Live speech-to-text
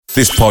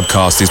This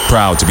podcast is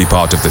proud to be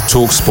part of the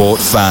TalkSport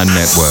Fan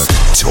Network.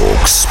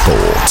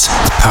 TalkSport.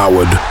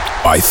 Powered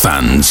by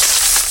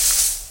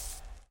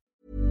fans.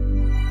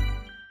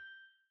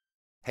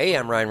 Hey,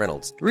 I'm Ryan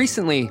Reynolds.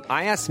 Recently,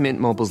 I asked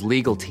Mint Mobile's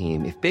legal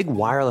team if big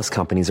wireless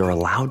companies are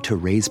allowed to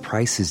raise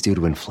prices due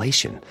to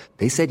inflation.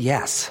 They said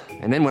yes.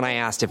 And then when I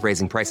asked if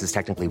raising prices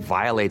technically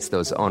violates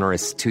those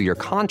onerous two-year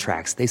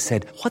contracts, they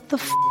said, "What the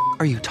f***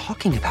 are you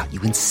talking about,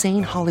 you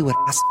insane Hollywood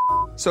ass?"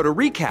 So to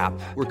recap,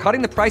 we're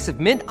cutting the price of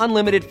Mint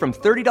Unlimited from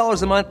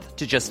 $30 a month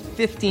to just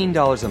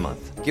 $15 a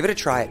month. Give it a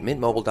try at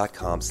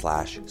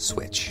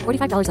mintmobile.com/switch.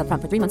 $45 up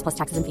front for 3 months plus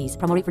taxes and fees.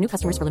 Promo rate for new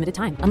customers for limited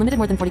time. Unlimited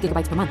more than 40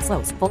 gigabytes per month.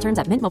 Slows full terms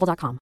at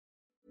mintmobile.com.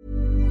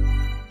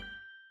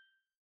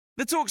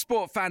 The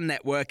TalkSport Fan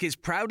Network is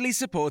proudly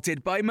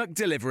supported by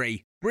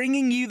McDelivery,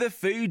 bringing you the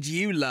food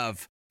you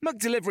love.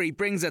 McDelivery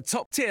brings a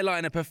top-tier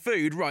lineup of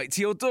food right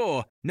to your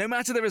door. No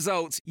matter the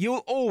result,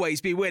 you'll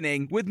always be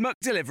winning with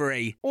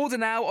McDelivery. Order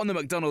now on the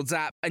McDonald's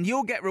app and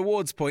you'll get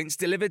rewards points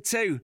delivered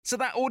too. So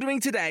that ordering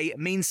today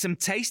means some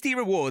tasty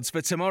rewards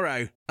for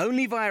tomorrow.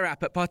 Only via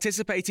app at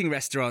participating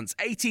restaurants.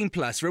 18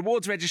 plus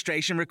rewards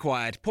registration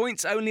required.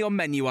 Points only on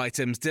menu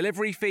items.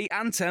 Delivery fee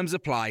and terms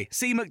apply.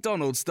 See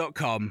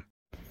mcdonalds.com.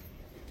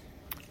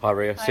 Hi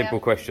Ria, simple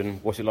question.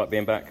 What's it like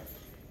being back?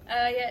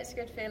 Yeah, it's a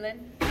good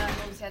feeling.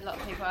 Obviously had a lot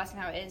of people asking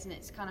how it is and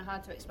it's kind of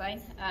hard to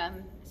explain.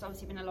 It's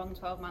obviously been a long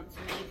 12 months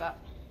for me, but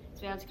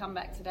to be able to come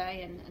back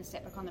today and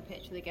step back on the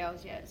pitch with the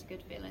girls, yeah, it's a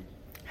good feeling.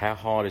 How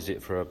hard is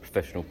it for a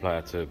professional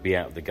player to be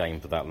out of the game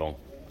for that long?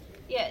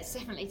 Yeah, it's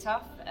definitely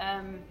tough.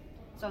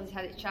 It's obviously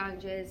had its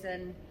challenges,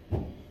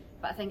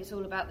 but I think it's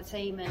all about the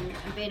team and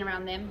being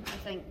around them. I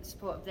think the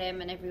support of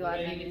them and everyone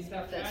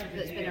that's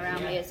been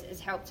around me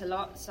has helped a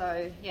lot.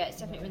 So yeah, it's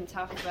definitely been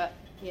tough, but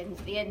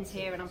the end's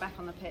here and I'm back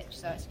on the pitch,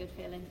 so it's a good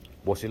feeling.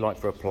 What's it like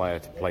for a player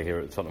to play here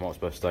at Tottenham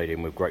Hotspur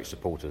Stadium with great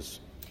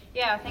supporters?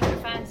 Yeah, I think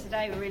the fans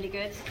today were really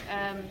good.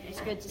 It's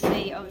good to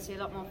see obviously a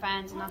lot more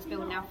fans and us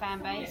building our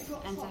fan base,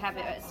 and to have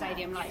it at a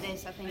stadium like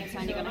this, I think it's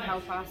only going to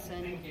help us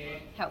and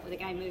help with the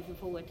game moving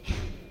forward.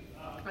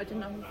 I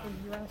didn't know anything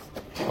you asked.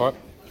 All right.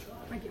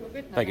 Thank you.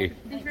 Good. Thank you.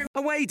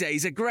 Away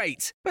days are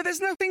great, but there's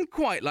nothing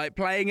quite like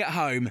playing at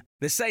home.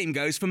 The same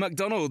goes for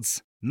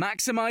McDonald's.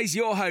 Maximise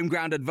your home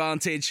ground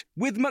advantage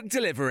with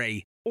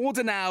McDelivery.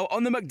 Order now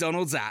on the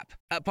McDonald's app.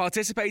 At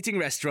participating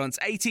restaurants,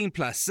 18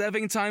 plus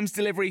serving times,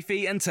 delivery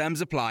fee and terms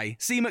apply.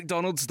 See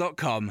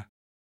mcdonalds.com.